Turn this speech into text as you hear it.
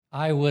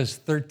I was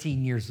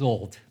 13 years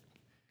old.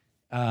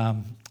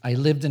 I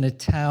lived in a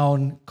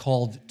town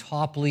called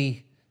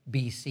Topley,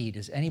 BC.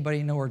 Does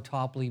anybody know where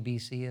Topley,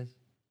 BC is?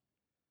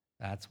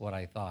 That's what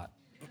I thought.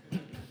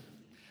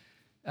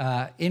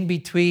 In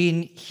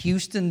between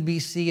Houston,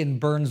 BC and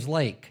Burns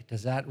Lake.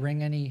 Does that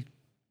ring any?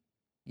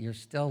 You're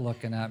still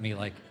looking at me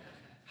like,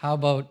 how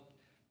about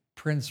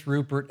Prince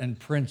Rupert and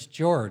Prince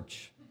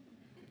George?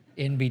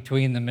 In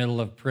between the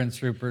middle of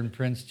Prince Rupert and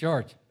Prince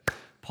George.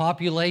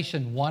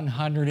 Population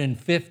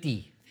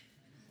 150.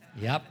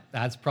 Yep,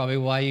 that's probably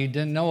why you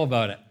didn't know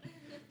about it.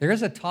 There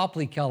is a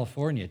Topley,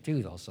 California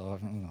too, though, so I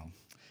don't know.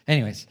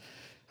 Anyways,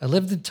 I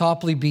lived in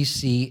Topley,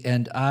 BC,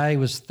 and I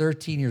was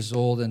 13 years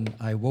old, and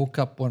I woke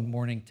up one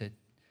morning to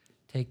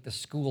take the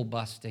school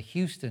bus to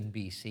Houston,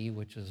 BC,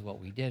 which is what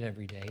we did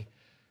every day.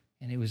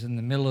 And it was in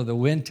the middle of the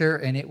winter,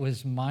 and it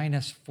was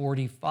minus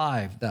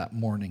 45 that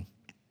morning.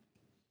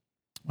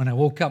 When I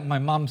woke up, my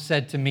mom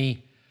said to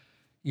me,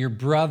 "Your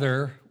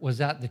brother was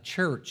at the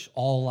church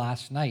all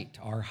last night."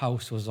 Our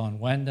house was on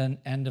one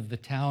end of the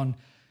town.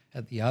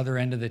 At the other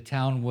end of the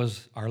town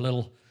was our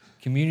little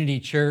community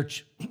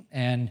church,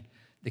 and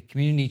the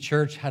community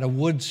church had a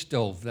wood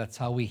stove. That's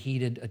how we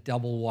heated a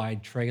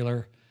double-wide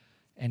trailer.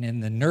 And in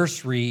the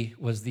nursery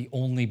was the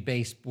only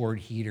baseboard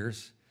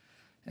heaters.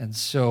 And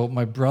so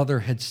my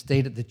brother had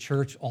stayed at the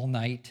church all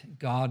night.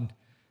 God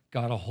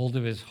got a hold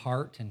of his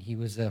heart, and he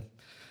was a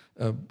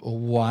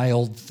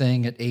wild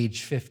thing at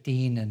age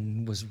 15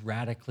 and was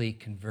radically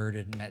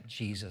converted and met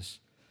Jesus.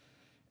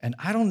 And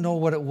I don't know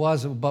what it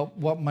was about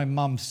what my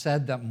mom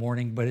said that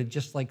morning, but it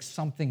just like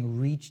something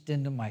reached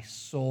into my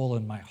soul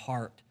and my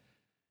heart.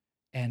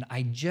 And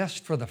I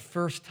just, for the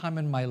first time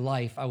in my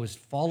life, I was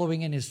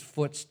following in his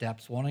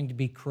footsteps, wanting to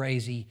be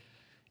crazy.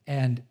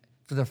 And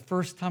for the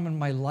first time in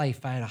my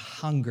life, I had a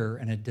hunger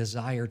and a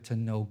desire to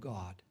know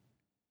God.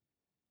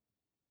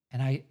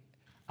 And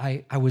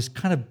I was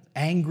kind of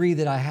angry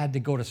that I had to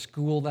go to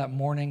school that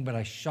morning, but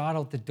I shot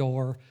out the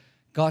door,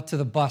 got to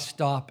the bus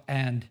stop,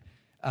 and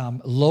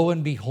lo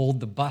and behold,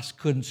 the bus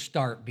couldn't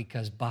start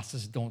because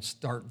buses don't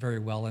start very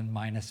well in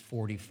minus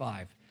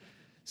 45.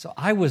 So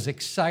I was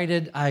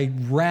excited. I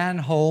ran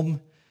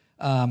home.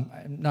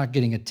 I'm not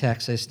getting a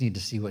text. I just need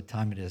to see what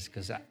time it is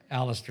because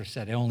Alistair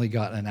said I only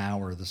got an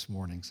hour this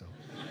morning. So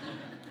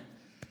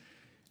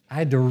I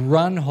had to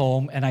run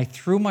home, and I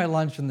threw my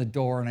lunch in the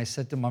door, and I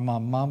said to my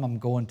mom, "Mom, I'm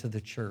going to the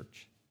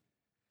church."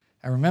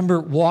 I remember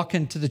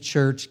walking to the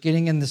church,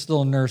 getting in this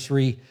little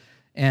nursery,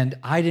 and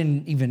I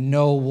didn't even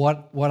know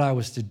what I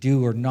was to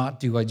do or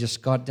not do. I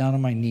just got down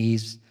on my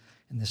knees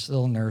in this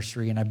little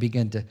nursery, and I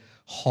began to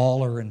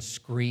holler and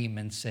scream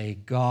and say,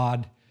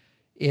 "God,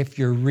 if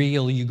you're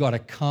real, you got to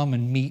come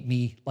and meet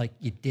me like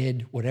you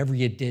did, whatever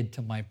you did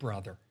to my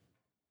brother."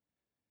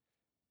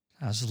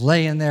 I was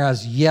laying there, I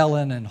was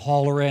yelling and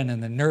hollering in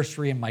the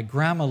nursery, and my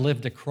grandma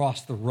lived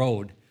across the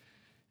road.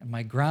 And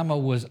my grandma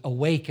was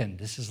awakened.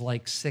 This is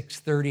like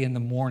 6:30 in the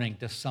morning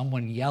to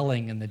someone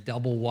yelling in the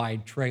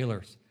double-wide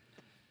trailers.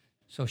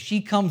 So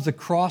she comes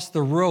across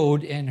the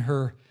road in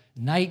her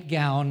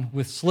nightgown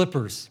with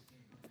slippers.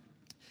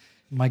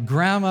 My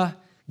grandma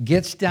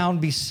gets down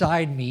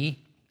beside me,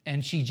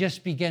 and she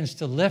just begins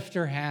to lift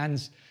her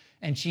hands,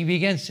 and she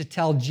begins to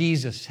tell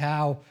Jesus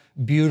how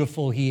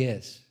beautiful he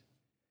is,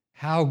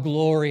 how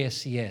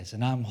glorious he is.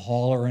 And I'm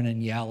hollering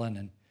and yelling,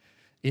 and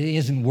it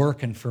isn't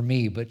working for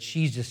me, but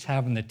she's just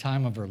having the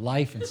time of her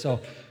life. And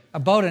so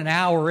about an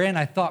hour in,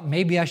 I thought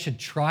maybe I should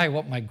try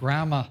what my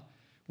grandma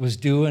was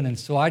doing. And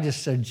so I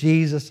just said,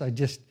 "Jesus, I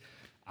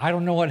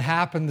don't know what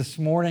happened this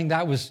morning.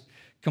 That was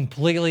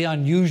completely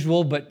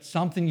unusual, but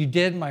something you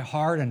did in my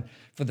heart. And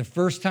for the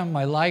first time in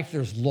my life,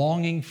 there's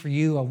longing for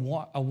you.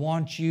 I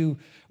want you,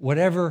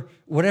 whatever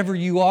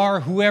you are,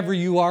 whoever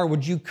you are,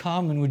 would you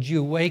come and would you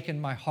awaken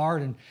my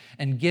heart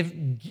and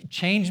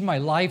change my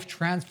life,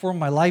 transform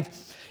my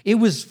life?" It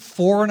was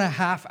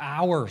 4.5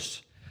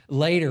 hours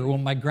later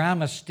when my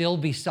grandma's still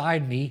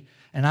beside me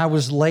and I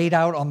was laid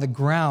out on the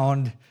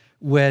ground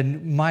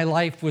when my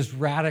life was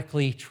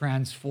radically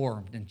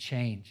transformed and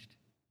changed.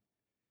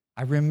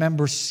 I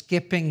remember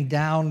skipping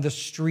down the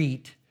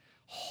street,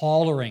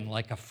 hollering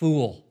like a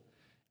fool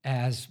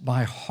as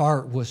my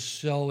heart was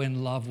so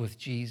in love with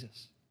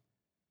Jesus.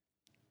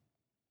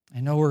 I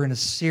know we're in a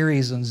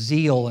series on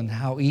zeal and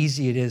how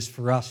easy it is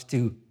for us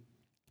to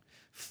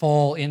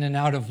fall in and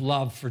out of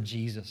love for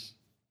Jesus.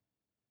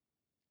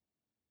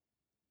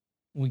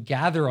 We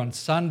gather on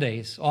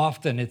Sundays.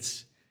 Often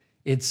it's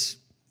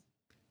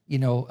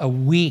a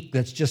week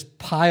that's just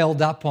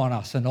piled up on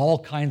us and all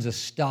kinds of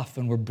stuff,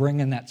 and we're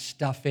bringing that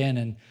stuff in,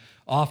 and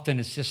often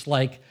it's just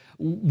like,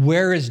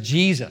 where is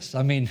Jesus?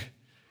 I mean,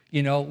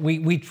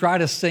 we try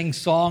to sing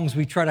songs,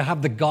 we try to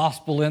have the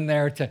gospel in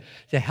there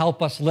to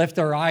help us lift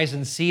our eyes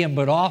and see him,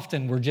 but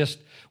often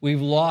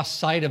we've lost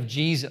sight of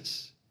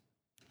Jesus.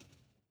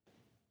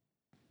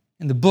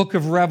 In the book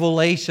of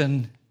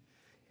Revelation,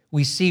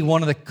 we see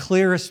one of the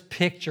clearest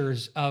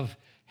pictures of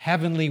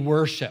heavenly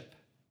worship.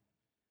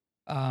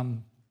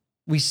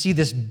 we see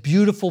this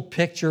beautiful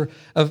picture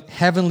of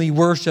heavenly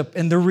worship.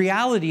 And the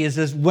reality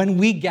is when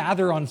we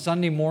gather on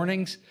Sunday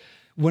mornings,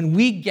 when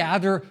we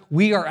gather,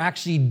 we are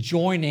actually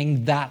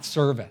joining that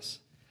service.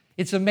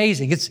 It's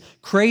amazing. It's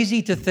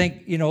crazy to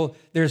think,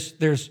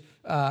 there's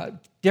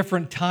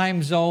different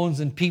time zones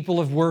and people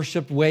have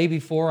worshiped way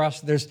before us.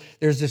 There's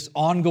this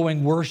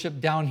ongoing worship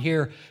down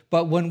here.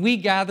 But when we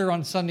gather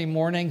on Sunday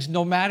mornings,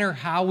 no matter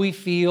how we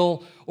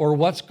feel or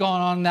what's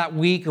gone on that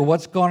week or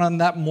what's gone on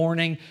that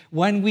morning,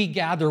 when we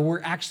gather,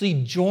 we're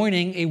actually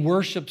joining a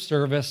worship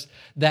service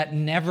that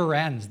never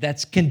ends,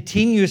 that's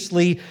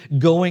continuously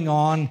going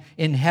on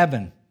in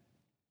heaven.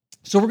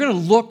 So we're going to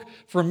look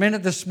for a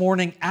minute this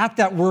morning at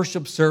that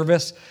worship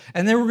service,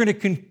 and then we're going to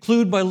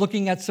conclude by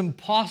looking at some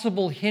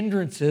possible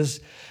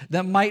hindrances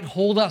that might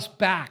hold us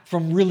back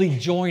from really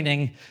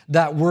joining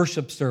that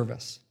worship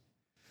service.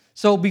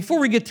 So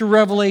before we get to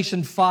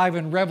Revelation 5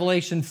 and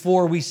Revelation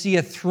 4, we see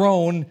a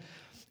throne,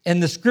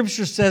 and the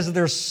scripture says that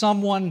there's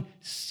someone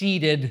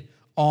seated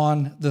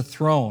on the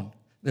throne.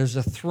 There's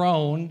a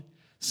throne,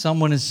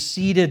 someone is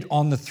seated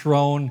on the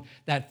throne.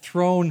 That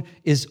throne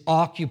is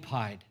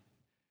occupied.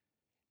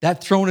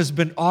 That throne has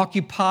been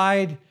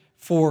occupied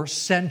for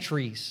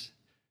centuries,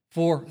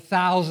 for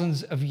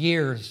thousands of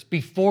years.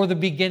 Before the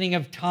beginning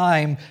of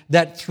time,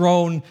 that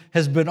throne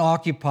has been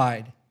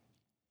occupied.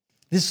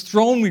 This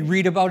throne we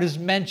read about is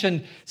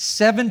mentioned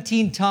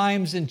 17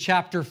 times in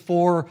chapter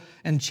 4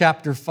 and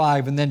chapter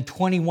 5, and then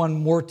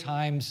 21 more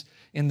times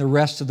in the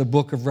rest of the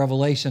book of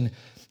Revelation.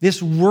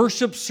 This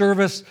worship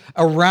service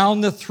around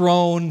the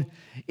throne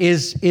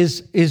is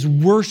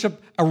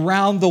worship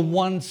around the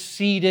one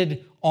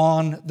seated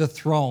on the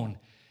throne.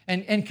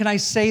 And can I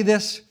say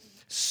this?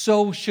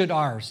 So should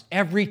ours.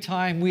 Every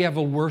time we have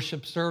a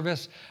worship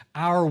service,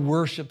 our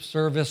worship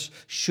service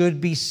should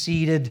be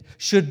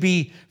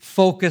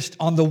focused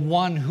on the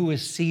one who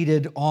is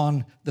seated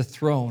on the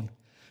throne.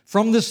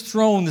 From this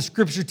throne, the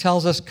scripture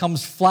tells us,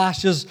 comes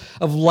flashes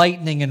of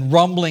lightning and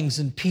rumblings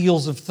and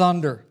peals of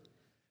thunder.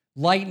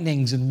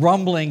 Lightnings and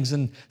rumblings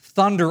and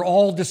thunder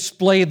all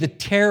display the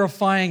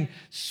terrifying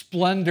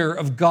splendor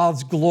of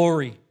God's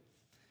glory.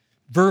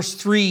 Verse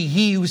 3,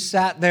 he who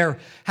sat there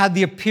had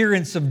the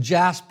appearance of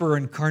jasper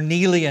and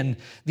carnelian.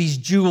 These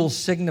jewels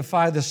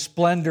signify the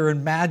splendor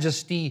and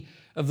majesty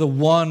of the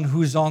one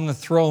who's on the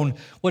throne.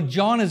 What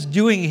John is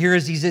doing here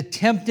is he's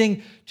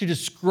attempting to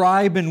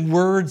describe in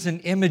words and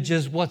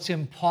images what's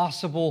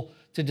impossible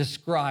to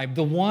describe.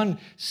 The one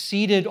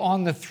seated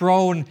on the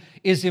throne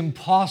is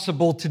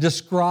impossible to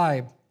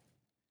describe.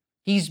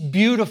 He's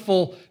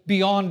beautiful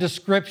beyond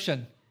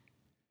description.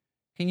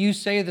 Can you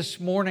say this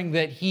morning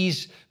that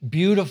he's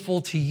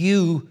beautiful to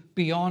you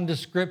beyond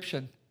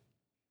description?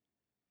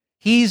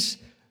 He's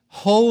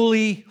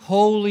holy,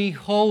 holy,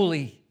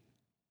 holy.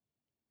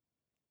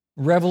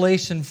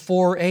 Revelation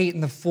 4:8,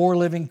 and the four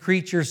living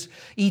creatures,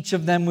 each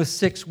of them with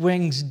 6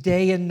 wings,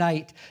 day and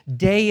night,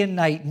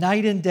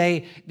 night and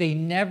day, they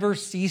never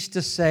cease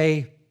to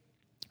say,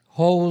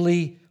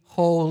 holy,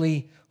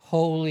 holy,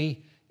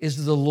 holy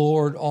is the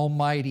Lord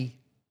Almighty.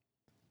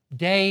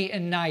 Day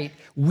and night,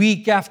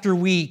 week after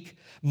week,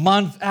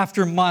 month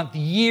after month,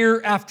 year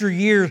after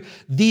year,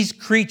 these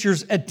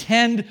creatures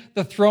attend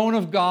the throne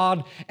of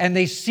God and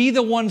they see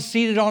the one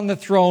seated on the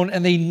throne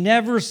and they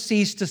never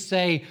cease to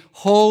say,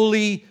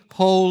 holy,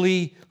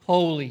 holy,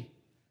 holy.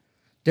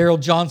 Darrell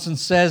Johnson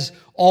says,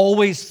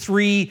 always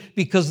 3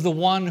 because the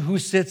one who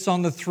sits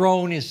on the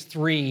throne is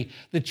 3.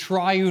 The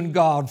triune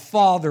God,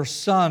 Father,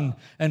 Son,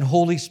 and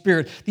Holy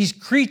Spirit. These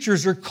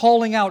creatures are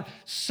calling out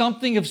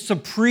something of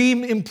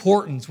supreme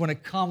importance when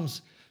it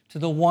comes to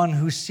the one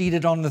who's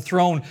seated on the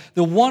throne.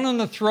 The one on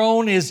the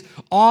throne is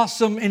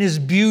awesome in his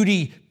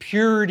beauty,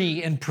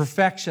 purity, and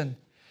perfection.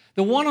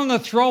 The one on the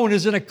throne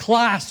is in a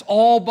class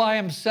all by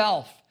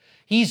himself.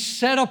 He's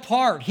set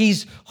apart.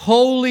 He's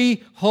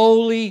holy,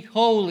 holy,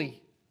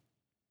 holy.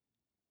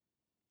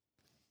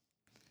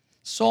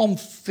 Psalm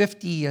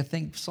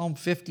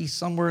 50,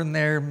 somewhere in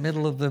there,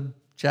 middle of the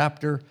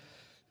chapter,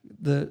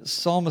 the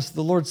psalmist,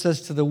 the Lord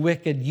says to the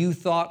wicked, you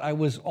thought I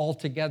was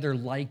altogether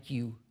like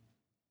you.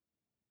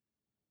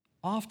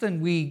 Often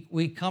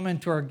we come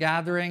into our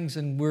gatherings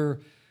and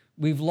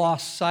we've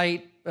lost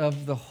sight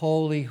of the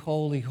holy,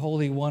 holy,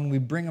 holy one. We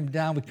bring him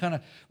down. We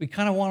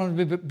kind of want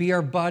him to be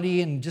our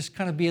buddy and just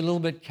kind of be a little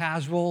bit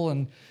casual,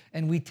 and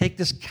we take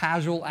this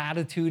casual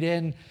attitude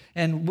in.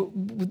 And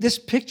this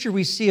picture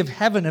we see of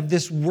heaven, of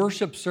this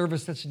worship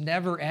service that's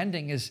never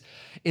ending,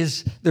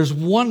 is there's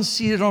one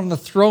seated on the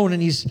throne,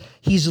 and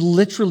he's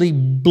literally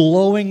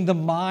blowing the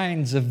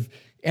minds of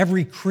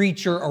every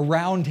creature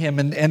around him,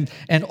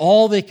 and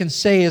all they can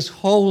say is,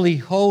 holy,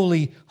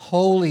 holy,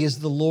 holy is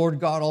the Lord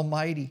God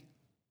Almighty.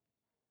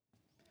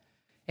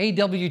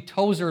 A.W.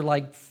 Tozer,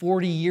 like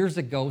 40 years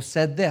ago,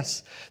 said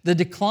this: the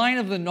decline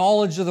of the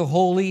knowledge of the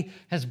holy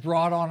has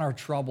brought on our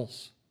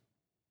troubles.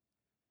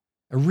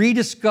 A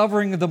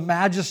rediscovering of the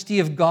majesty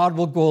of God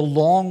will go a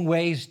long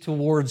ways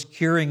towards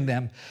curing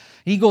them.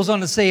 He goes on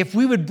to say, if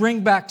we would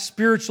bring back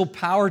spiritual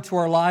power to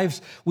our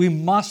lives, we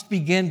must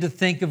begin to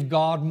think of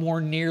God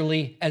more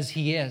nearly as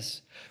He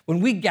is. When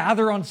we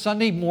gather on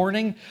Sunday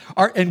morning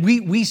and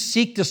we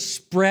seek to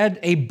spread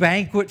a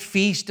banquet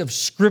feast of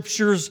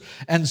scriptures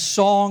and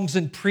songs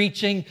and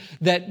preaching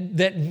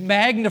that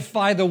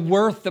magnify the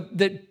worth,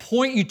 that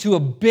point you to a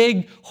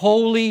big,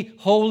 holy,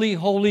 holy,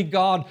 holy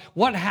God,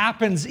 what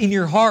happens in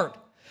your heart?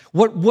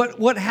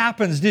 What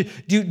happens? Do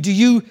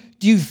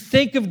you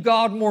think of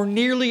God more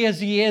nearly as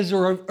He is,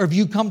 or have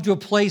you come to a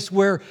place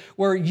where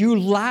you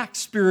lack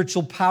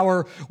spiritual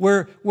power,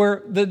 where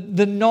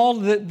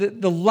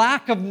the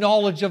lack of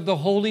knowledge of the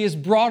holy has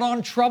brought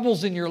on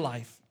troubles in your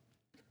life?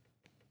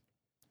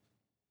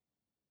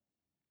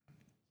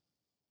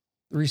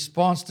 The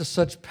response to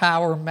such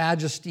power,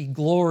 majesty,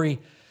 glory,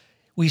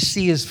 we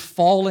see is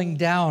falling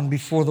down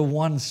before the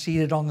one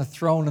seated on the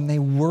throne, and they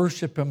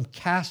worship Him,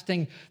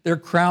 casting their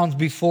crowns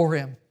before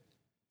Him.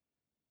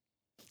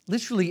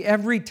 Literally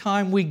every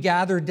time we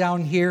gather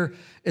down here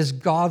as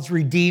God's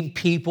redeemed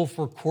people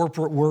for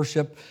corporate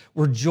worship,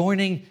 we're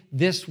joining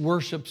this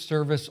worship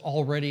service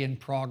already in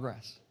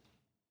progress.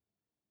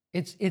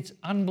 It's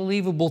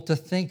unbelievable to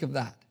think of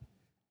that.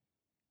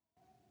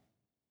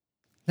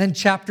 Then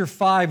chapter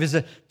 5 is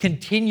a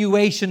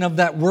continuation of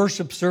that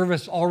worship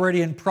service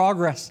already in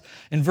progress.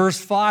 In verse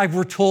 5,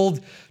 we're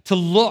told to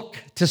look,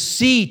 to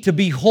see, to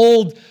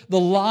behold the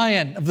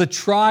Lion of the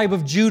tribe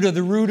of Judah,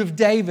 the root of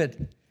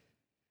David.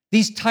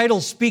 These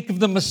titles speak of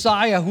the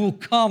Messiah who will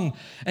come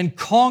and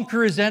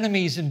conquer His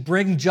enemies and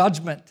bring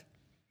judgment.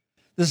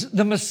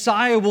 The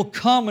Messiah will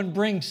come and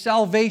bring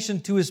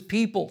salvation to His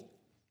people.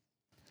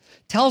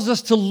 Tells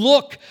us to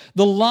look,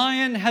 the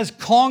Lion has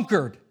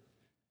conquered.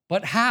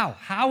 But how?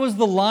 How is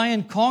the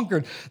lion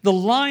conquered? The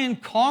lion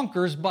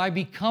conquers by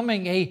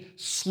becoming a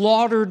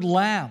slaughtered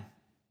lamb.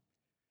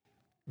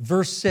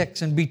 Verse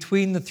 6, and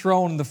between the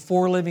throne and the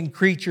four living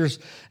creatures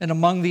and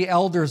among the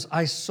elders,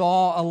 I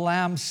saw a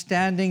lamb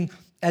standing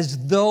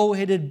as though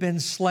it had been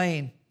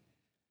slain.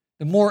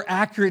 The more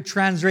accurate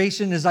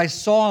translation is, I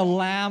saw a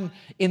lamb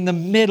in the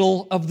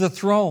middle of the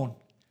throne.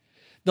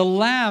 The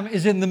lamb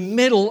is in the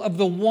middle of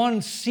the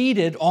one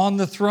seated on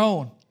the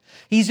throne.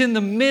 He's in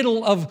the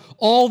middle of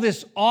all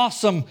this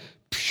awesome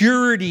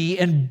purity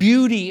and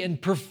beauty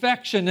and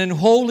perfection and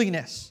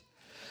holiness.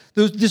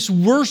 This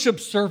worship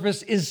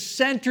service is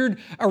centered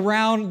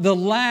around the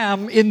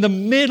Lamb in the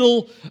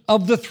middle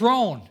of the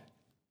throne.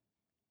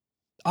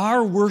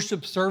 Our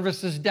worship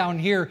services down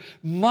here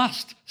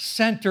must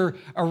center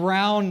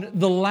around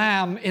the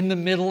Lamb in the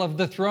middle of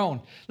the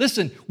throne.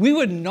 Listen, we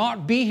would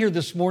not be here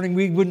this morning,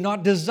 we would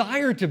not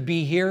desire to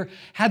be here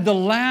had the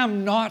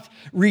Lamb not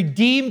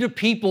redeemed a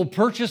people,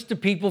 purchased a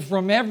people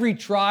from every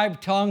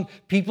tribe, tongue,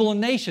 people, and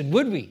nation,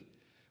 would we?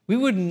 We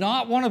would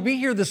not want to be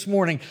here this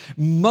morning.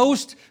 Many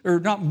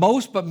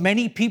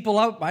people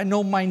out, I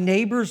know my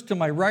neighbors to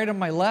my right and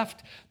my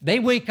left, they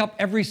wake up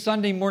every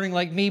Sunday morning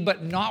like me,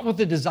 but not with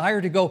the desire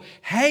to go,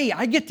 hey,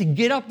 I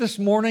get up this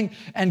morning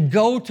and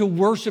go to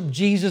worship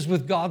Jesus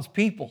with God's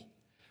people.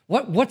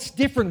 What's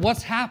different?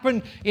 What's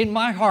happened in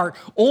my heart?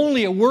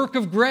 Only a work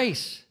of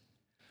grace.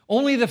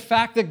 Only the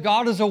fact that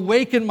God has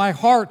awakened my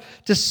heart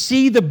to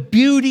see the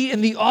beauty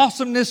and the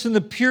awesomeness and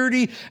the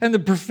purity and the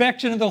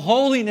perfection and the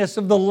holiness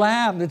of the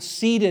Lamb that's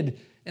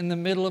seated in the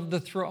middle of the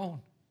throne.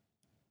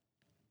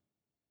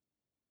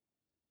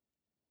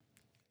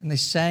 And they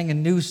sang a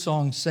new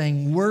song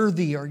saying,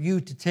 worthy are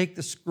you to take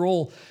the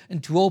scroll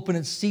and to open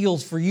its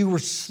seals, for you were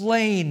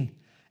slain,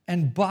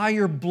 and by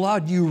your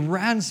blood you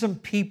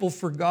ransomed people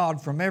for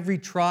God from every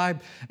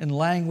tribe and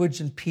language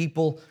and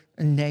people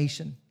and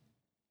nation.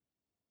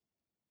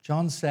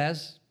 John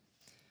says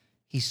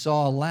he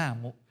saw a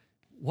lamb. Well,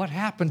 what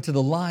happened to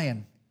the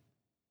lion?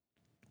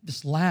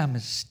 This lamb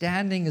is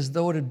standing as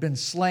though it had been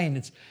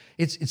slain.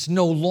 It's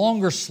no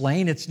longer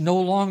slain. It's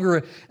no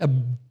longer a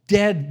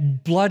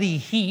dead, bloody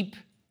heap.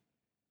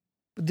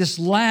 But this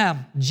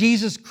lamb,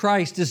 Jesus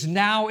Christ, is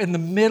now in the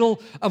middle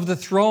of the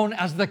throne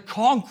as the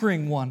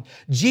conquering one.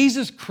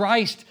 Jesus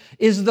Christ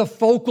is the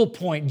focal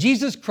point.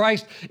 Jesus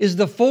Christ is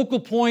the focal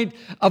point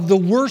of the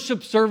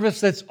worship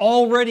service that's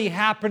already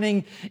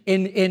happening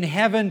in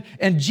heaven.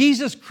 And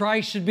Jesus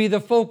Christ should be the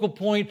focal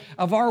point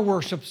of our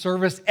worship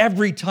service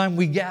every time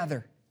we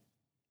gather.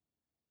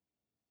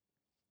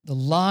 The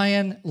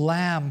lion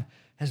lamb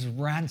has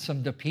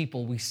ransomed a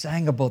people. We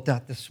sang about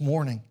that this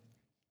morning.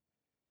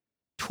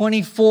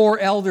 24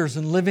 elders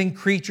and living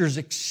creatures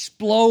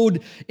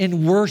explode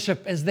in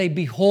worship as they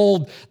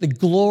behold the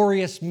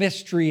glorious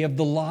mystery of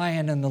the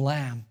Lion and the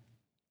Lamb.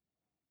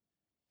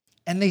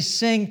 And they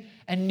sing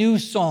a new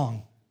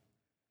song.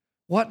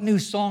 What new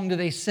song do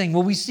they sing?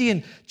 Well, we see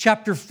in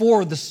chapter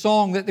 4, the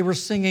song that they were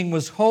singing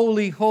was,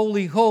 "Holy,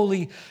 holy,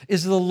 holy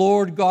is the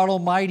Lord God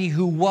Almighty,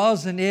 who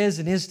was and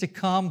is to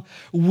come.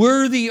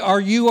 Worthy are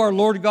you, our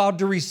Lord God,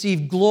 to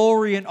receive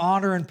glory and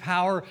honor and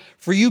power,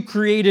 for you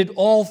created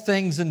all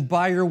things, and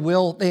by your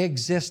will they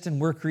exist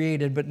and were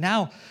created." But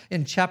now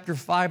in chapter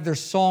 5, their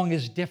song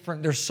is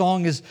different. Their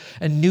song is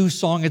a new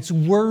song. It's,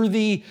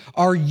 "Worthy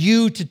are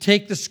you to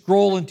take the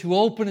scroll and to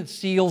open its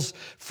seals,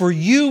 for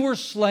you were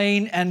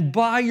slain, and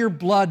by your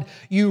blood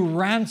you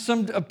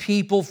ransomed a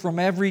people from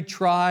every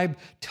tribe,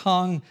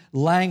 tongue,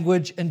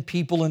 language, and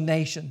people and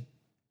nation,"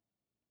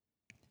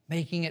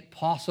 making it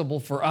possible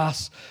for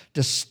us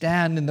to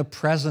stand in the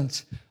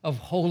presence of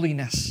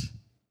holiness.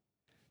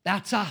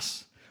 That's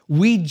us.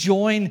 We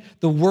join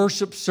the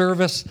worship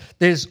service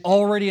that is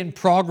already in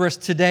progress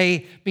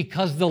today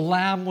because the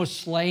Lamb was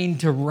slain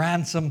to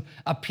ransom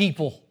a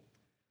people.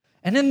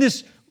 And then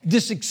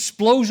this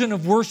explosion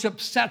of worship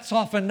sets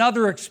off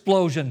another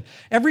explosion.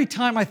 Every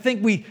time I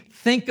think we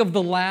think of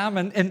the Lamb,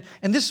 and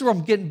this is where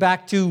I'm getting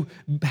back to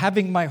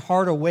having my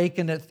heart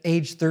awakened at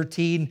age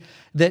 13,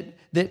 that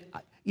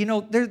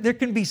there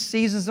can be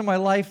seasons in my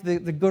life, the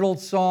good old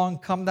song,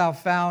 "Come Thou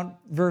Fount,"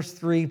 verse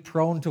 3,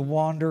 "Prone to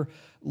wander,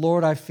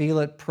 Lord, I feel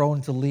it,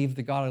 prone to leave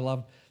the God I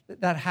love."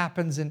 That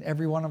happens in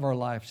every one of our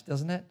lives,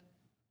 doesn't it?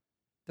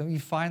 Don't you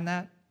find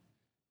that?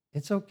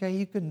 It's okay,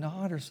 you can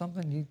nod or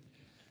something.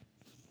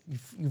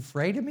 You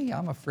afraid of me?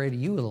 I'm afraid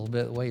of you a little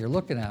bit, the way you're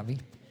looking at me.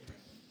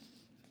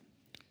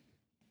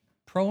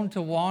 Prone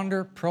to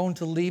wander, prone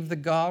to leave the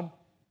God.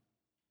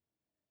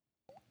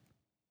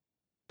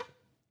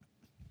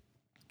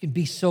 It can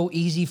be so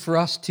easy for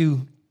us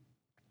to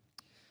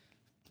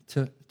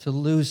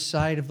lose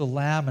sight of the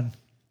Lamb, and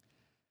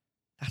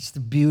that's the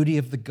beauty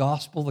of the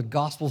gospel. The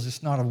gospel is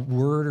just not a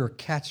word or a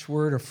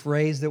catchword or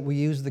phrase that we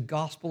use. The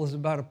gospel is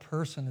about a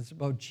person. It's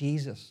about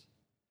Jesus.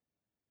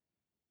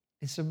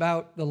 It's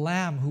about the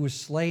Lamb who was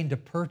slain to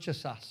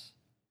purchase us.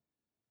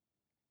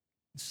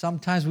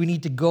 Sometimes we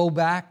need to go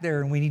back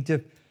there and we need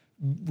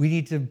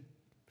to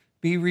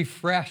be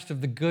refreshed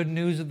of the good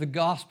news of the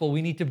gospel.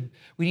 We need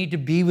to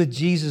be with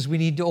Jesus. We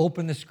need to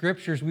open the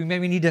scriptures. We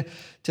maybe need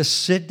to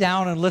sit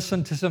down and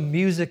listen to some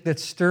music that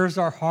stirs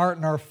our heart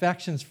and our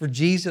affections for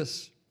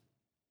Jesus.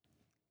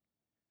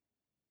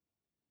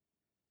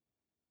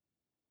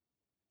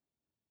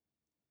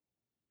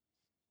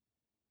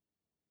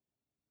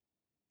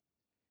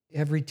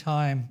 Every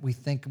time we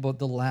think about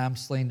the Lamb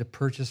slain to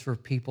purchase for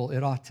people,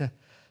 it ought to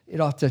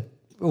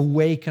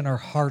awaken our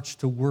hearts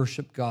to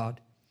worship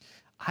God.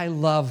 I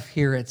love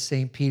here at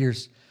St.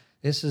 Peter's.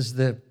 This is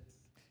the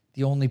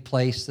only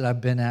place that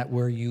I've been at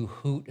where you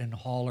hoot and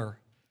holler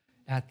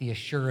at the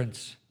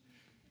assurance.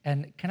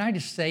 And can I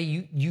just say,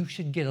 you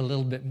should get a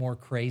little bit more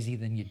crazy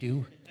than you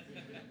do.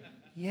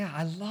 Yeah,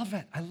 I love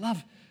it.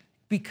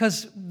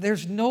 Because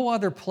there's no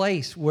other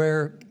place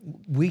where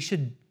we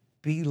should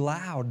be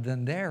loud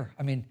than there.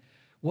 I mean,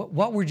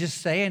 what we're just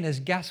saying is,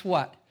 guess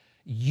what?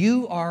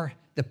 You are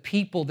the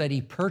people that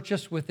he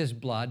purchased with his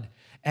blood,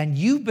 and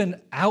you've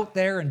been out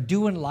there and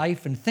doing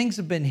life, and things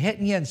have been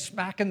hitting you and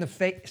smacking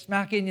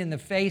you in the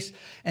face,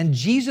 and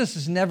Jesus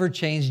has never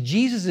changed.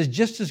 Jesus is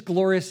just as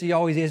glorious as he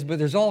always is, but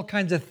there's all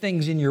kinds of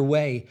things in your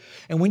way.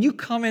 And when you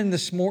come in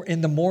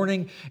in the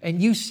morning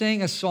and you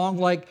sing a song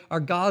like, "Our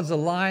God's the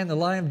Lion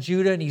of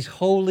Judah, and he's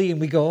holy,"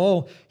 and we go,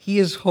 "Oh, he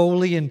is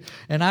holy, and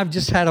I've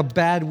just had a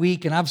bad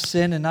week, and I've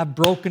sinned, and I've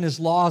broken his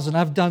laws, and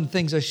I've done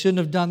things I shouldn't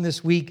have done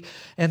this week."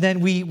 And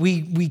then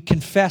we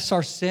confess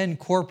our sin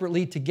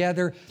corporately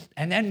together,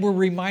 and then we're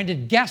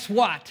reminded, guess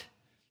what?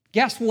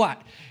 Guess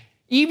what?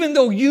 Even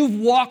though you've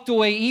walked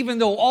away, even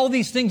though all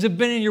these things have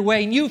been in your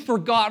way, and you've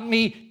forgotten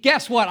me,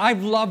 guess what?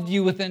 I've loved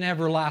you with an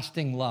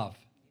everlasting love.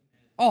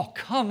 Oh,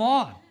 come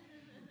on.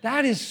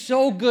 That is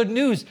so good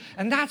news,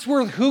 and that's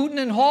worth hooting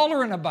and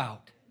hollering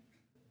about.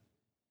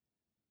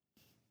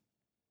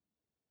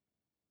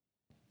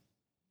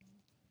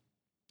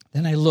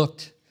 Then I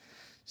looked,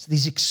 so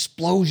these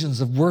explosions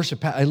of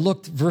worship. I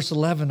looked, verse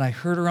 11, I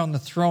heard around the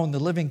throne, the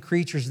living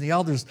creatures, the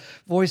elders,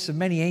 voice of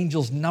many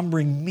angels,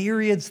 numbering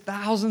myriads,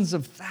 thousands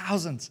of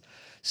thousands,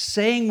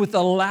 saying with a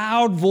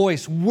loud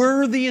voice,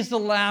 "Worthy is the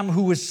Lamb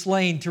who was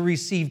slain to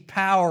receive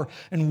power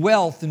and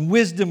wealth and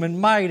wisdom and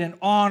might and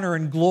honor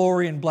and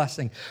glory and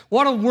blessing."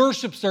 What a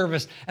worship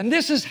service. And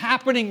this is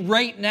happening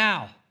right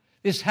now.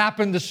 This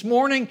happened this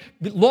morning,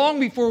 long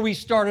before we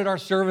started our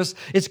service.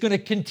 It's going to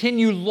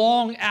continue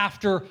long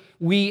after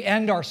we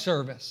end our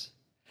service.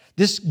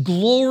 This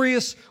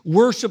glorious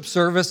worship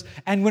service.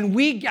 And when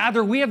we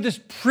gather, we have this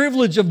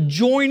privilege of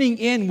joining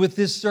in with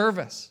this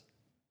service.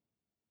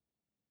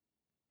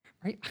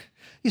 Right?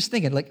 He's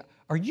thinking, like,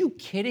 are you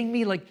kidding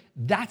me? Like,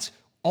 that's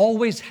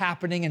always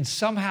happening. And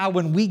somehow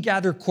when we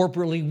gather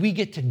corporately, we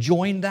get to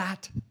join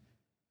that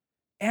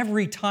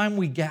every time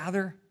we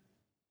gather.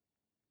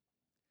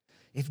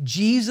 If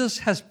Jesus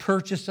has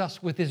purchased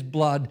us with his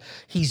blood,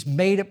 he's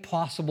made it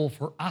possible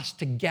for us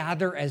to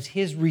gather as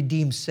his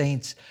redeemed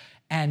saints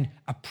and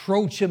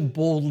approach him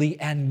boldly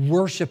and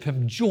worship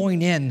him.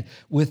 Join in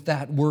with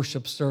that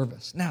worship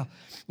service. Now,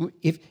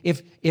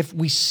 if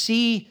we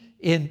see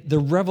in the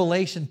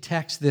Revelation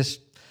text this,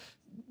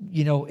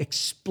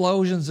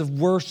 explosions of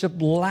worship,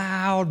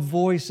 loud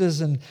voices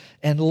and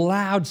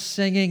loud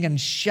singing and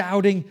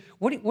shouting,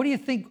 what do you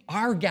think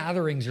our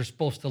gatherings are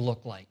supposed to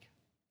look like?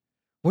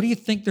 What do you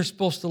think they're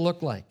supposed to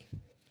look like?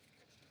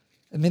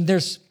 I mean,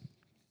 there's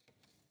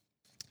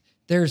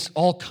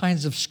all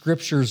kinds of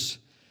scriptures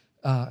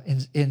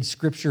in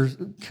Scripture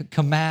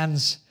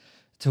commands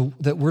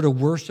that we're to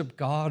worship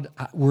God,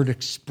 we're to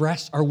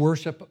express our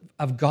worship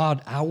of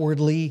God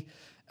outwardly.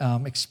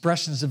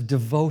 Expressions of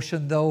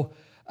devotion, though,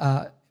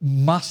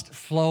 must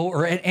flow,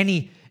 or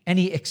any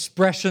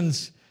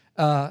expressions,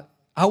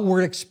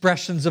 outward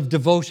expressions of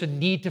devotion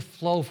need to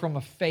flow from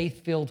a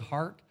faith-filled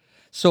heart.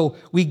 So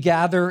we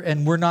gather,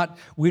 and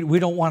we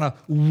don't want to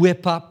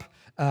whip up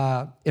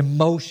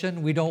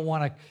emotion. We don't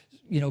want to,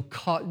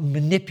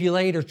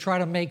 manipulate or try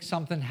to make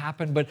something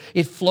happen, but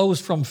it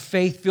flows from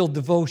faith-filled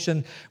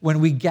devotion.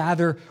 When we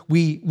gather,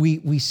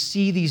 we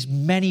see these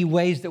many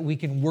ways that we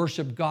can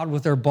worship God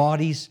with our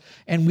bodies,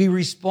 and we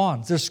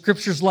respond. There's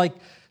scriptures like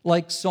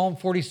Psalm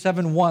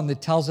 47:1 that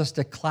tells us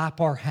to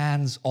clap our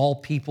hands, all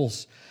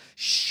peoples,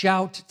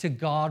 shout to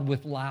God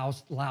with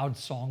loud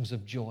songs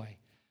of joy.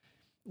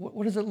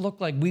 What does it look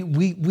like?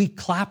 We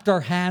clapped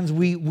our hands,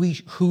 we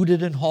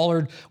hooted and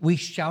hollered, we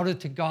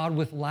shouted to God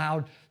with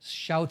loud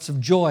shouts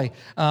of joy.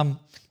 I'm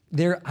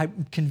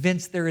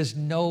convinced there is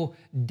no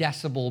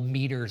decibel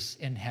meters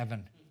in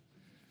heaven.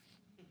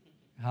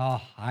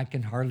 Oh, I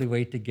can hardly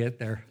wait to get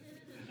there.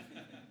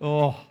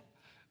 Oh,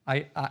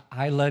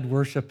 I led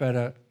worship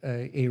at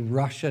a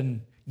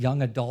Russian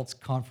young adults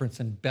conference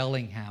in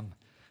Bellingham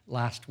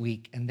last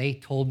week, and they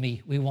told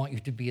me, we want you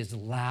to be as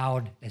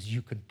loud as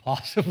you could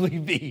possibly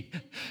be.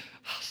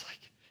 I was like,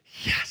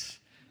 yes,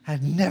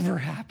 that never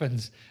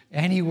happens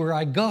anywhere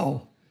I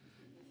go.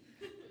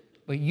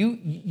 But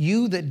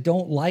you that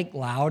don't like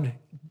loud,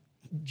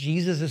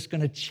 Jesus is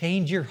going to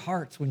change your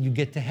hearts when you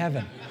get to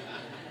heaven.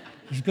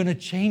 He's going to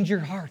change your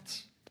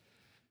hearts.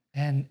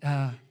 And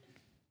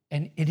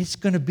it's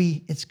going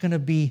to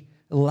be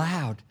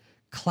loud.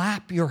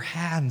 Clap your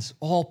hands,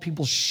 all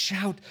people.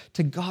 Shout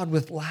to God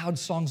with loud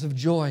songs of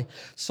joy.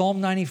 Psalm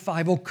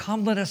 95, oh,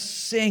 come, let us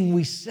sing.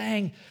 We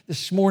sang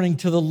this morning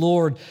to the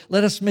Lord.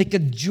 Let us make a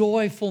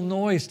joyful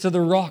noise to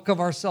the rock of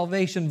our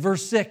salvation.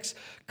 Verse 6,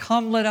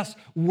 come, let us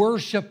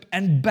worship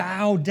and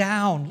bow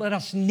down. Let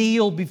us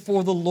kneel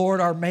before the Lord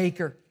our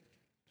Maker.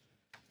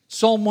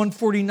 Psalm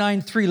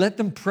 149:3, let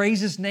them praise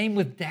his name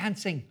with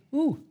dancing.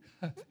 Ooh.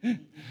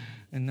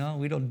 And no,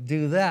 we don't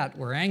do that.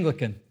 We're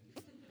Anglican.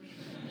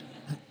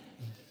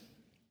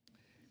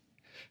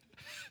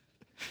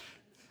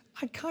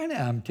 I kind of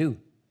am too.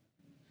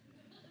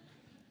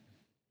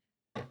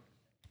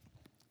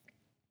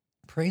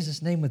 Praise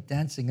his name with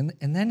dancing.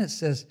 And then it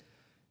says,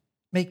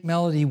 make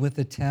melody with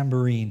the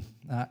tambourine.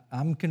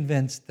 I'm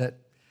convinced that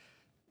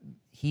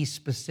he's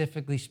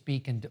specifically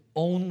speaking to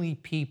only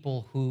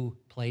people who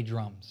play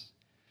drums.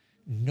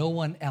 No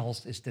one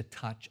else is to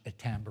touch a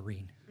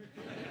tambourine.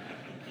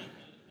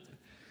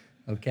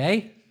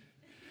 Okay?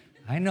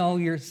 I know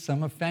you're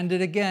some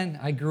offended again.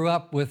 I grew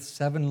up with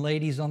 7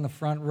 ladies on the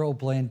front row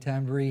playing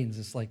tambourines.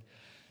 It's like,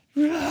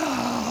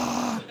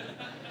 ah!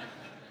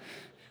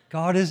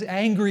 God is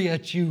angry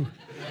at you.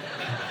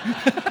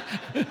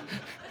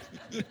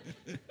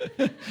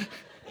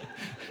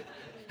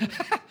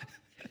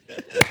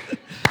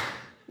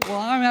 Well,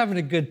 I'm having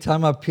a good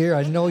time up here.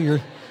 I know you're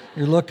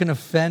looking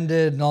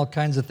offended and all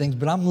kinds of things,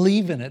 but I'm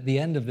leaving at the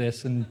end of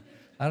this, and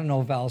I don't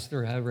know if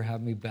Alistair will ever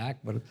have me back,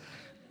 but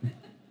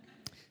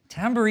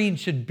tambourine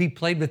should be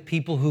played with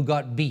people who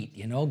got beat,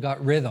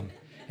 got rhythm.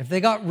 If they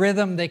got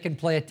rhythm, they can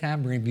play a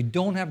tambourine. If you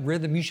don't have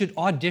rhythm, you should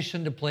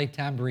audition to play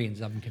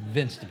tambourines. I'm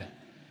convinced of it.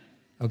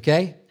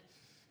 Okay?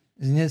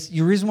 And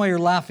the reason why you're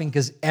laughing,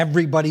 because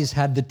everybody's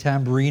had the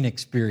tambourine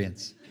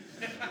experience.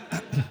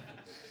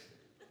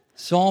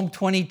 Psalm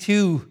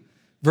 22,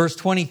 verse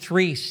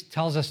 23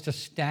 tells us to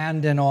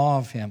stand in awe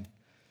of him.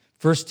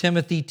 1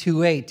 Timothy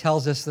 2:8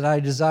 tells us that I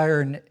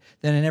desire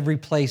that in every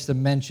place the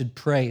men should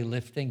pray,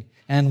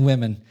 and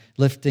women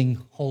lifting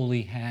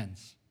holy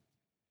hands.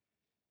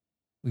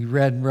 We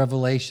read in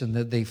Revelation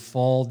that they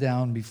fall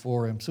down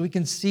before him. So we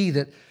can see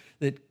that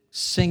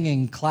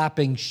singing,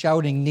 clapping,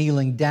 shouting,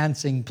 kneeling,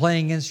 dancing,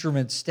 playing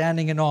instruments,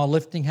 standing in awe,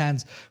 lifting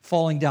hands,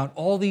 falling down,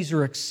 all these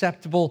are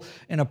acceptable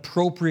and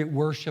appropriate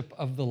worship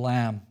of the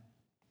Lamb.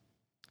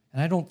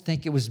 And I don't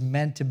think it was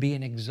meant to be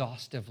an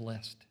exhaustive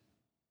list.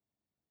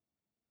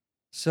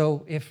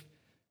 So if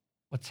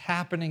what's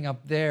happening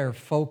up there,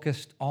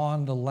 focused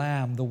on the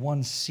Lamb, the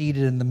one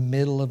seated in the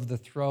middle of the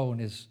throne,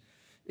 is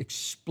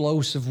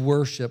explosive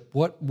worship.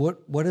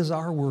 What is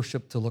our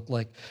worship to look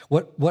like?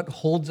 What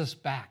holds us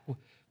back?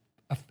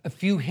 A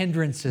few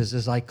hindrances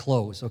as I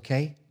close,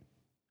 okay?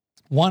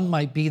 One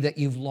might be that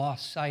you've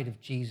lost sight of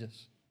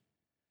Jesus.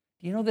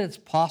 Do you know that it's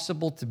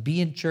possible to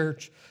be in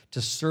church,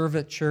 to serve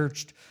at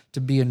church,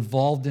 to be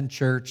involved in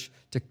church,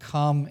 to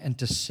come and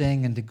to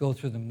sing and to go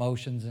through the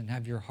motions and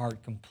have your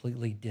heart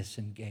completely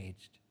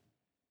disengaged?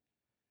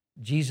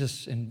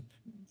 Jesus in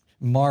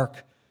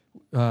Mark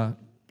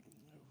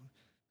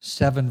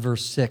 7,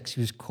 verse 6,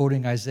 he was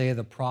quoting Isaiah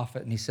the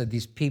prophet, and he said,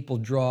 these people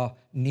draw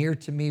near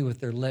to me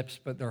with their lips,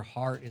 but their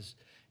heart is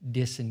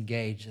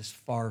disengaged, is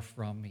far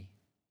from me.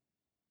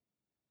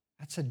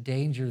 That's a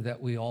danger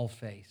that we all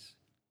face.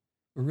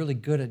 We're really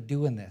good at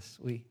doing this.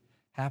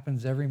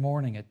 Happens every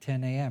morning at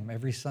 10 a.m.,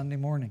 every Sunday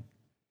morning.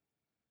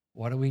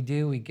 What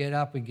do? We get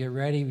up, we get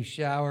ready, we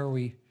shower,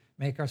 we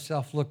make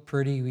ourselves look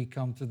pretty, we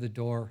come through the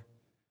door,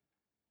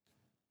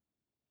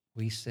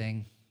 we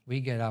sing, we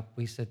get up,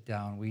 we sit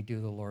down, we do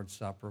the Lord's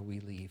Supper, we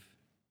leave.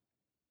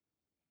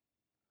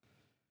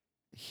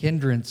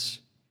 Hindrance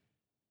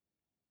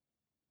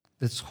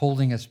that's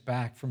holding us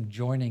back from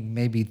joining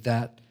maybe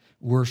that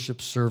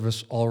worship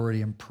service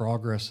already in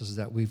progress is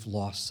that we've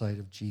lost sight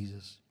of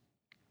Jesus.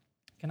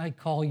 Can I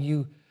call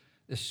you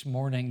this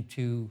morning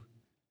to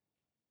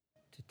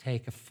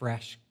take a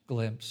fresh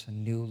glimpse, a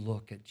new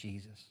look at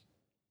Jesus?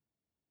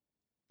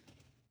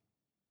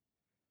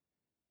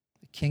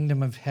 The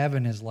kingdom of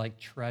heaven is like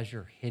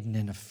treasure hidden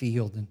in a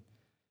field, and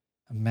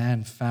a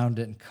man found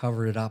it and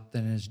covered it up.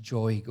 Then in his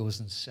joy, he goes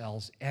and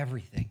sells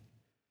everything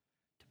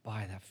to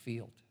buy that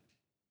field.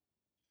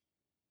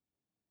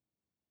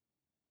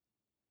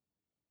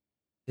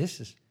 This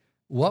is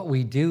what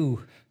we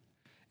do,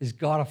 is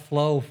got to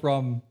flow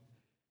from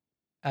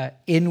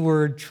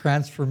inward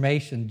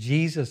transformation.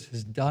 Jesus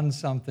has done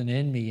something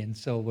in me, and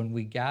so when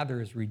we gather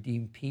as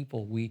redeemed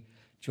people, we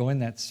join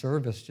that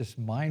service just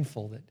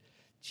mindful that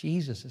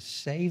Jesus has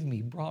saved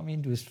me, brought me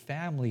into his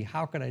family.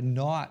 How could I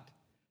not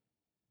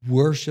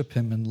worship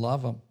him and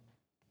love him?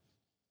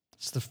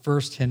 It's the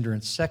first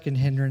hindrance. Second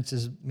hindrance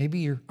is maybe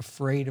you're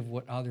afraid of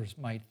what others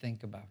might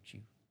think about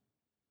you.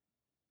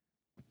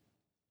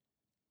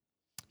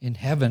 In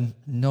heaven,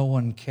 no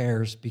one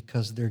cares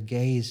because their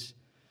gaze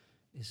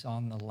is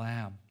on the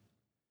Lamb,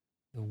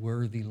 the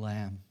worthy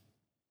Lamb.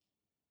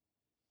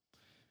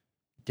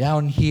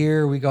 Down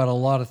here, we got a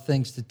lot of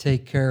things to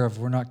take care of.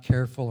 We're not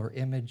careful. Our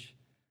image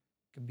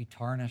can be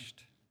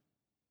tarnished.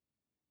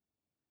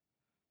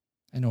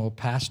 I know a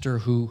pastor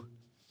who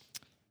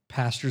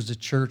pastors a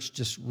church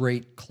just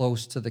right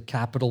close to the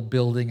Capitol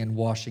building in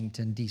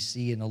Washington,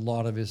 D.C., and a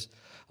lot of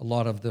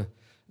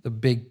the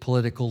big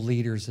political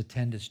leaders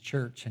attend his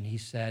church. And he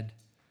said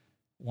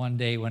one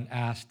day when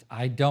asked,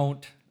 I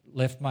don't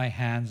lift my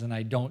hands and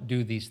I don't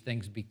do these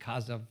things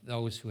because of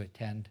those who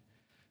attend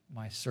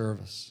my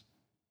service.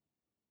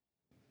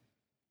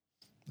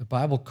 The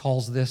Bible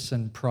calls this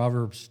in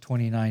Proverbs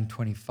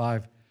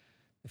 29:25,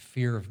 the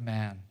fear of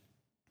man.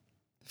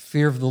 The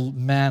fear of the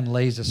man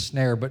lays a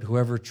snare, but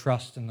whoever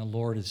trusts in the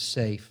Lord is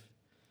safe.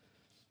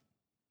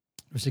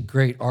 There's a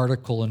great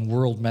article in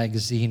World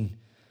Magazine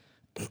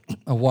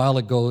a while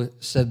ago. It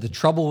said, the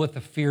trouble with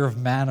the fear of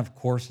man, of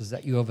course, is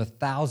that you have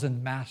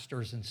 1,000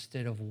 masters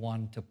instead of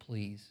one to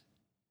please.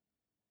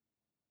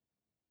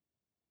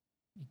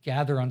 You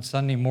gather on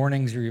Sunday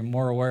mornings, are you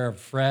more aware of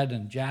Fred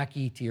and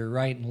Jackie to your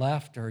right and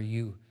left? Or are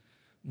you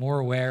more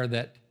aware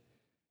that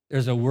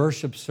there's a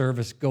worship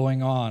service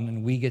going on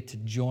and we get to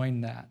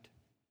join that?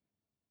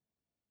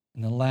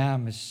 And the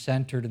Lamb is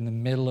centered in the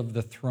middle of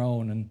the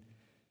throne, and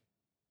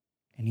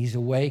he's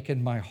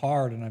awakened my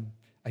heart, and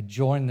I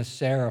join the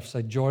seraphs,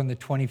 I join the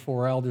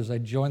 24 elders, I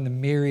join the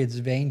myriads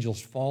of angels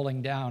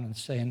falling down and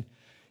saying,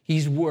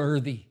 he's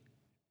worthy.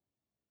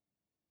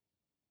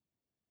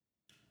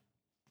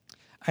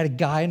 I had a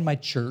guy in my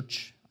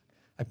church.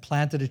 I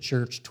planted a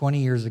church 20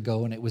 years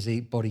ago, and it was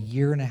about a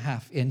year and a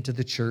half into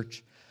the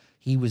church.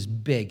 He was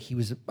big. He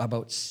was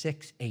about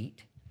 6'8",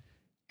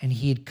 and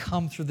he had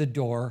come through the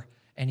door,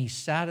 and he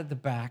sat at the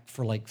back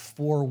for like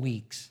 4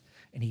 weeks,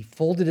 and he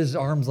folded his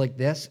arms like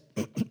this,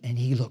 and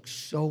he looked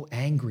so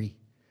angry,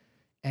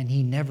 and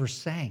he never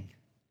sang.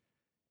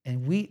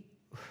 And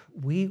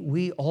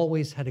we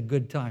always had a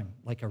good time,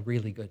 like a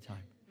really good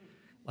time.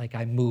 Like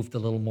I moved a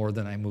little more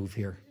than I move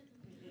here.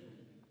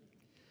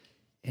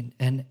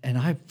 And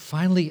I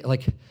finally,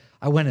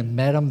 I went and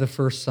met him the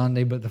first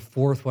Sunday, but the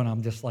fourth one,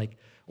 I'm just like,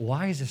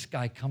 why is this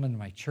guy coming to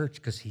my church?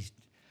 Because he's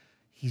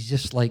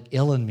just like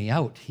illing me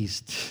out.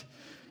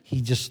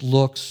 He just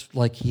looks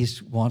like he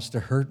wants to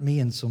hurt me,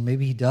 and so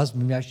maybe he does.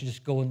 Maybe I should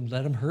just go and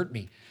let him hurt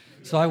me.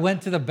 So I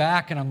went to the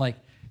back, and I'm like,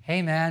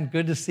 hey, man,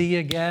 good to see you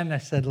again. I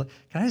said,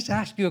 can I just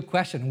ask you a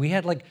question? We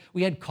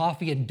had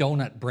coffee and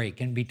donut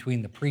break in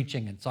between the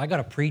preaching, and so I got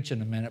to preach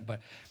in a minute, but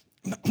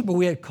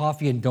we had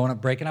coffee and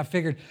donut break, and I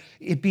figured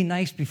it'd be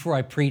nice before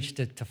I preached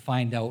to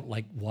find out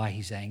why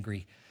he's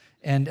angry.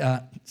 And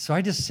so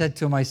I just said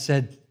to him, I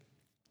said,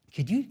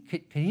 can you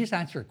just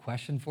answer a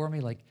question for me?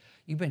 Like,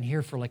 you've been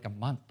here for like a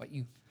month, but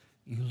you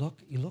look,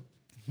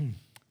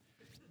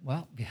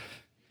 well,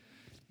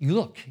 you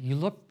look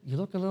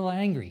a little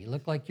angry. You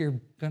look like you're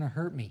gonna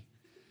hurt me.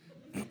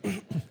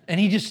 And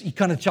he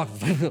kind of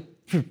chuckled.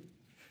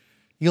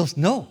 He goes,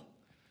 no.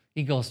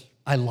 He goes,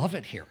 I love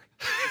it here.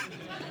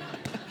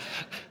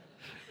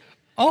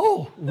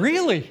 Oh,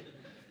 really?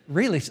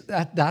 Really? So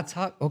that's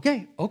how,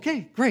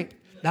 okay, great.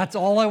 That's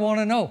all I want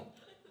to know.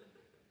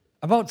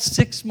 About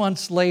 6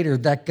 months later,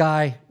 that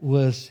guy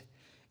was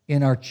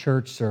in our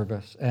church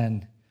service,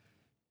 and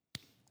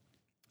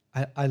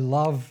I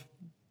love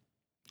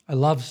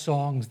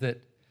songs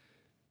that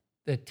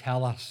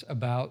tell us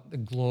about the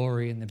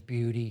glory and the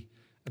beauty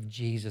of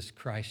Jesus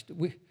Christ.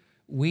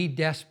 We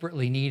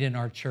desperately need in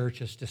our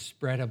churches to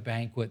spread a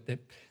banquet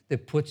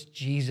that puts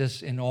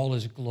Jesus in all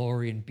his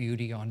glory and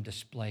beauty on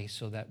display,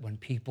 so that when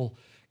people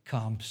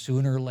come,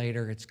 sooner or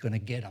later, it's going to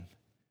get him.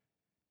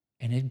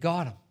 And it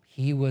got him.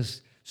 He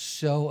was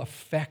so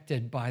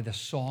affected by the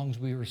songs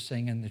we were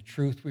singing, the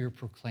truth we were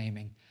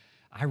proclaiming.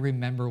 I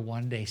remember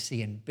one day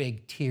seeing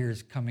big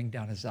tears coming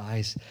down his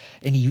eyes,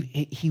 and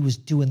he was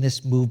doing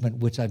this movement,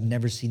 which I've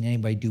never seen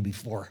anybody do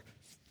before.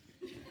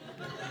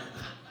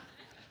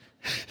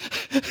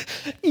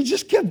 He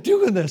just kept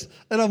doing this,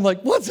 and I'm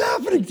like, what's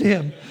happening to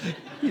him?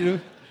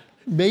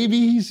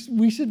 Maybe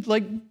we should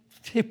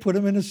put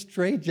him in a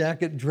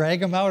straitjacket,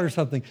 drag him out or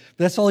something. But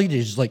that's all he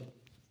did, just like.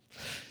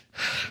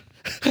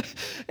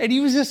 And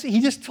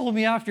he just told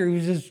me after, he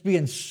was just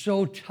being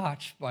so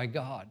touched by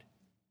God.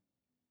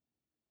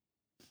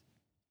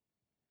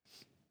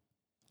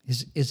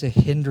 Is a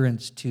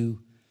hindrance to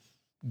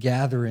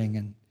gathering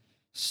and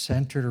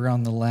centered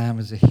around the Lamb,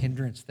 is a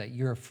hindrance that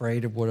you're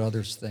afraid of what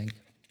others think.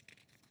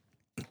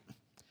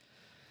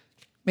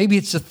 Maybe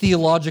it's a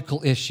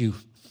theological issue.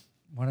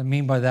 What I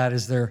mean by that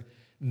is there are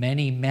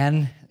many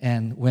men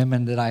and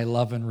women that I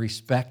love and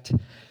respect.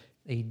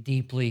 They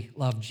deeply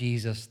love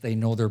Jesus. They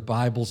know their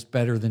Bibles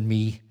better than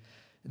me.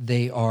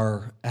 They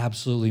are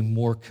absolutely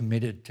more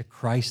committed to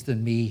Christ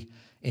than me,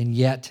 and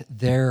yet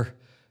they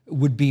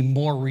would be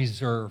more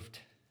reserved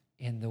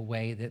in the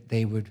way that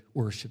they would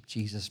worship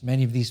Jesus.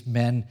 Many of these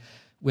men,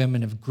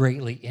 women have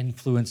greatly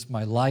influenced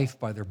my life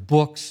by their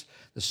books,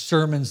 the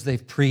sermons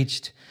they've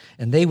preached,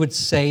 and they would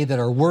say that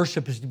our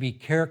worship is to be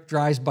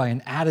characterized by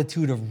an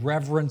attitude of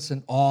reverence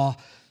and awe,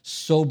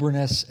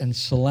 soberness and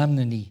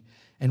solemnity.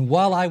 And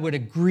while I would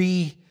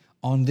agree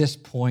on this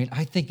point,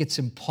 I think it's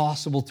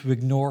impossible to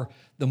ignore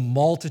the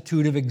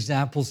multitude of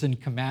examples and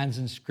commands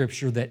in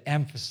Scripture that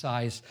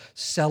emphasize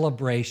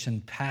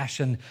celebration,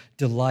 passion,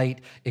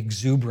 delight,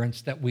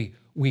 exuberance, that we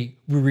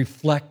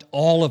reflect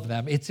all of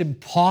them. It's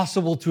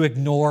impossible to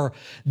ignore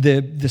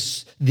the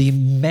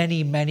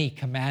many, many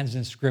commands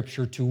in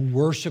Scripture to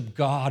worship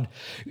God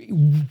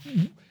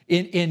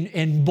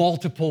in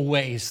multiple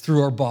ways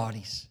through our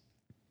bodies.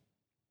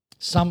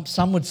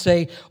 Some would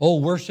say,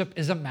 worship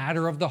is a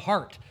matter of the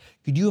heart.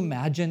 Could you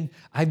imagine?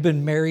 I've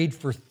been married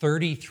for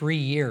 33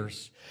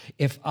 years.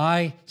 If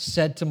I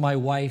said to my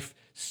wife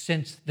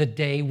since the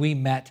day we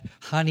met,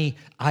 honey,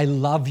 I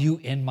love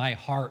you in my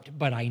heart,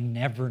 but I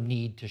never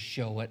need to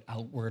show it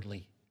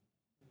outwardly.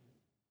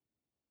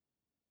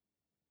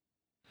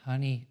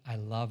 Honey, I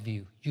love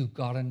you. You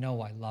got to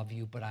know I love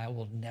you, but I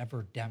will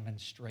never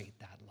demonstrate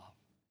that love.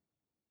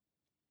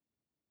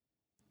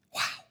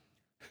 Wow.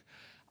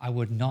 I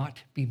would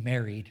not be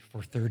married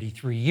for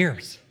 33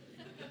 years.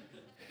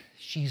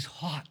 She's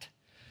hot.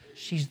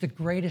 She's the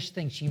greatest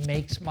thing. She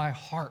makes my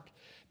heart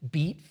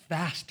beat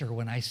faster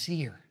when I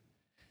see her.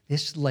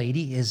 This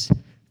lady is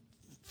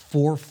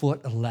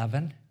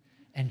 4'11",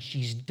 and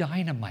she's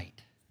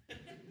dynamite.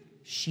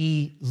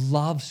 She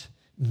loves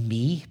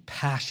me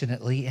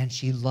passionately, and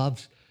she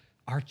loves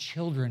our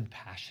children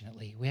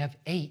passionately. We have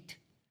 8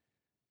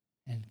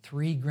 and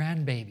 3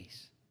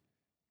 grandbabies,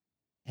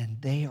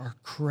 and they are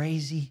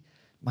crazy.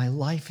 My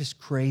life is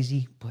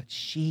crazy, but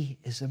she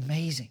is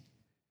amazing.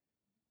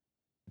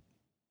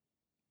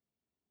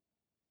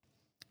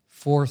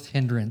 Fourth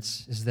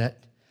hindrance is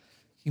that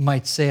you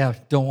might say, I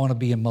don't want to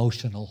be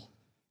emotional.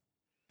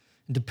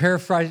 And to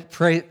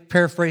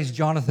paraphrase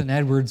Jonathan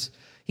Edwards,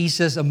 he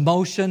says,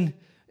 emotions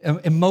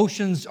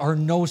are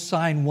no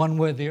sign one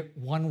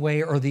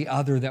way or the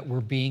other that we're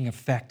being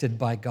affected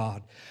by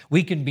God.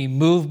 We can be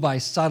moved by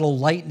subtle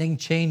lightning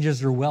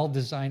changes or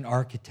well-designed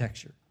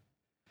architecture.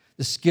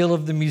 The skill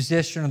of the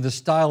musician or the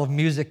style of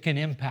music can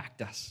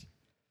impact us.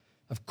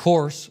 Of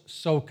course,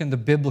 so can the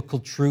biblical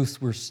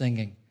truths we're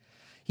singing.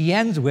 He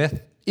ends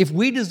with, if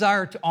we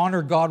desire to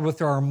honor God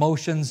with our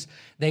emotions,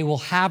 they will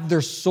have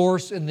their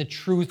source in the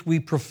truth we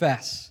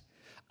profess.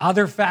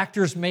 Other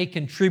factors may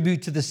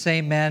contribute to the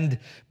same end,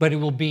 but it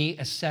will be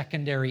a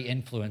secondary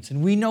influence.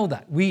 And we know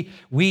that. We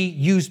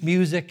use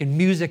music, and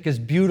music is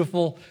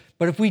beautiful.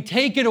 But if we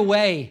take it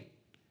away,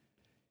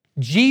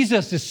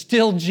 Jesus is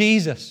still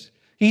Jesus.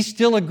 He's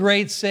still a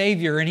great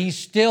Savior, and He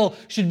still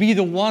should be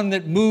the one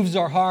that moves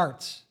our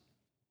hearts.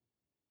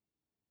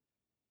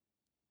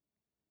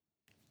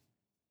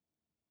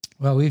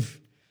 Well, we've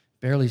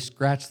barely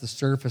scratched the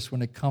surface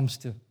when it comes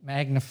to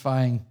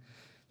magnifying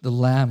the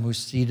Lamb who's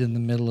seated in the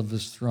middle of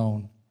His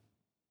throne.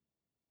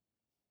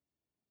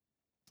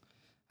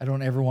 I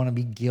don't ever want to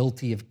be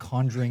guilty of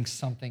conjuring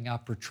something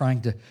up or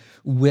trying to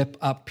whip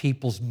up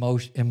people's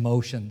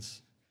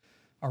emotions.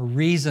 Our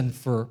reason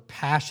for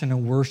passion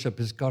and worship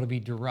has got to be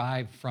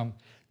derived from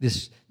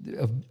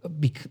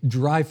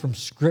derived from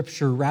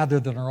Scripture rather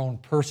than our own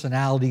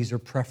personalities or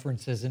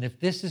preferences. And if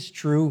this is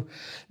true,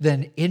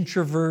 then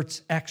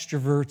introverts,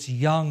 extroverts,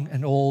 young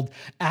and old,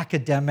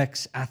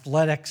 academics,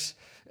 athletics,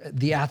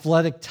 the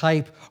athletic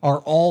type are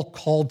all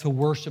called to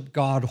worship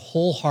God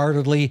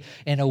wholeheartedly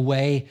in a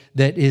way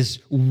that is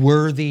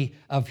worthy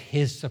of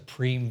His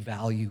supreme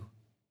value.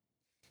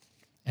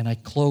 And I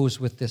close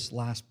with this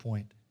last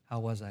point. How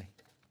was I?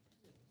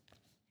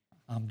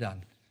 I'm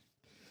done.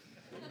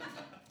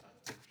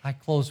 I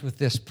close with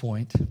this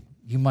point.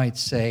 You might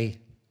say,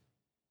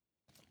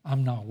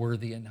 I'm not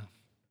worthy enough.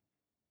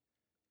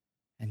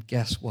 And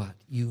guess what?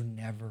 You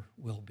never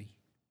will be.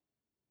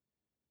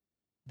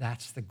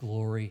 That's the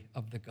glory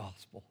of the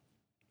gospel.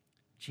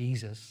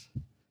 Jesus,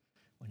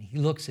 when He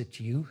looks at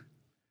you,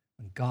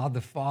 when God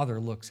the Father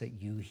looks at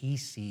you, He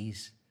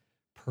sees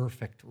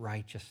perfect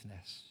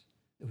righteousness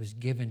that was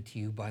given to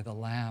you by the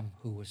Lamb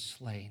who was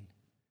slain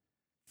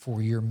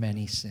for your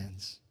many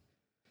sins.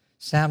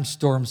 Sam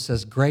Storm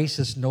says, grace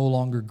is no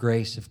longer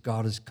grace if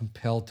God is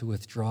compelled to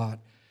withdraw it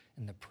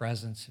in the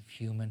presence of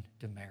human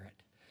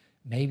demerit.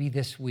 Maybe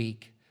this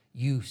week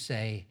you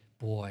say,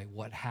 boy,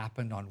 what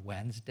happened on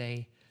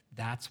Wednesday,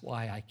 that's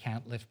why I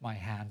can't lift my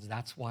hands.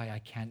 That's why I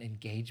can't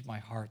engage my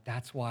heart.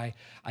 That's why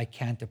I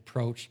can't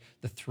approach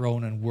the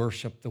throne and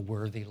worship the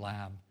worthy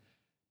Lamb.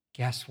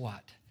 Guess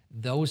what?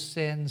 Those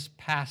sins,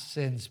 past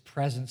sins,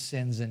 present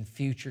sins, and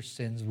future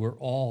sins were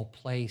all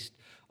placed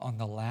on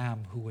the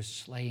Lamb who was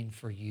slain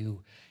for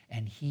you.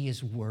 And He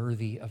is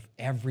worthy of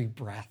every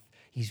breath.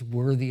 He's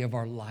worthy of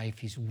our life.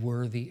 He's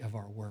worthy of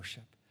our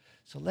worship.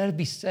 So let it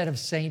be said of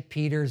St.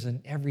 Peter's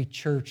and every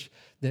church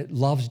that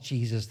loves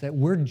Jesus that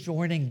we're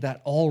joining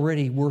that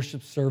already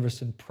worship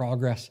service in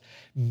progress,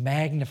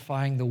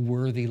 magnifying the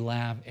worthy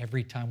Lamb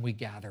every time we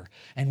gather.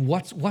 And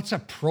what's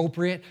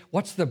appropriate?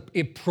 What's the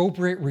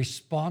appropriate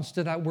response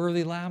to that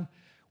worthy Lamb?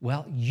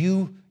 Well,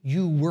 you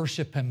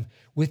worship Him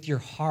with your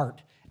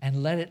heart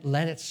and let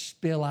it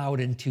spill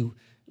out into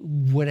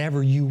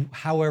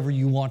however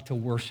you want to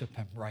worship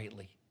Him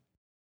rightly.